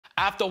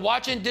After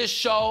watching this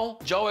show,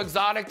 Joe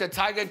Exotic, the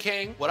Tiger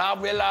King, what I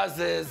realized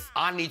is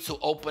I need to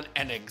open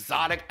an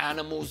exotic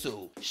animal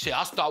zoo. Shit,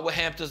 I'll start with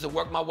hamsters and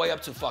work my way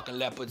up to fucking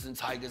leopards and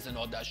tigers and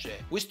all that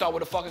shit. We start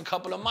with a fucking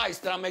couple of mice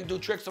that I make do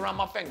tricks around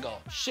my finger.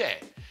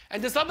 Shit.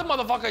 And this other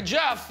motherfucker,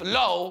 Jeff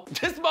Lowe,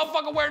 this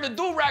motherfucker wearing a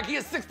do-rag, he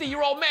a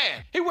 60-year-old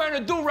man. He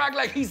wearing a do-rag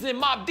like he's in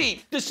Mobb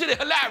Deep. This shit is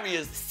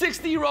hilarious.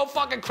 60-year-old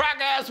fucking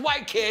crack-ass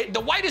white kid, the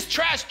whitest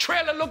trash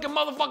trailer-looking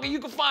motherfucker you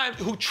can find,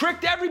 who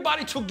tricked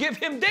everybody to give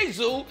him their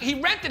zoo.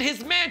 He rented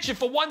his mansion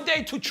for one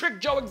day to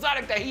trick Joe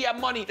Exotic that he had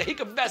money, that he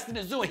could invest in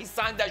the zoo, and he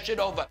signed that shit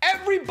over.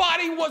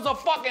 Everybody was a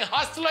fucking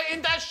hustler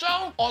in that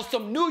show on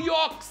some New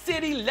York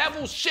City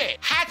level shit.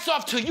 Hats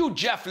off to you,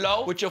 Jeff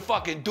Lowe, with your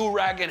fucking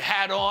do-rag and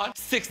hat on,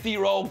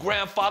 60-year-old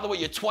grandfather with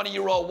your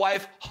 20-year-old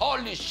wife.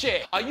 Holy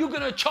shit. Are you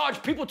gonna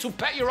charge people to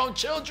pet your own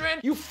children?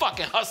 You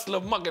fucking hustler,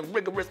 mugging,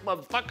 rigorous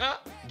motherfucker.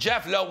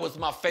 Jeff Lowe was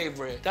my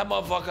favorite. That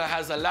motherfucker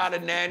has a lot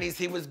of nannies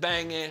he was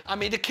banging. I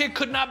mean, the kid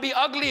could not be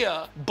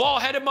uglier.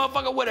 Bald-headed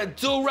motherfucker with a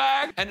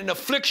do-rag and an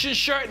Affliction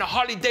shirt and a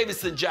Harley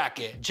Davidson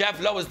jacket.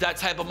 Jeff Lowe is that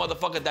type of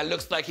motherfucker that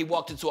looks like he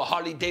walked into a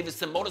Harley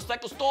Davidson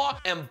motorcycle store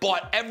and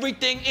bought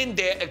everything in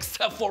there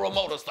except for a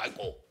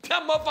motorcycle.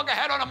 That motherfucker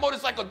had on a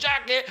motorcycle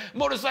jacket,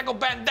 motorcycle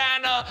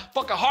bandana,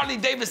 fucking Harley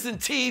Davidson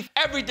teeth,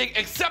 everything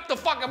except the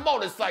fucking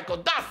motorcycle.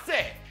 That's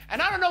it.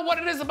 And I don't know what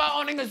it is about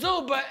owning a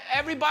zoo, but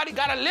everybody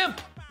got a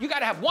limp. You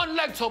gotta have one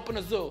leg to open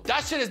a zoo.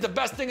 That shit is the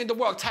best thing in the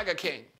world, Tiger King.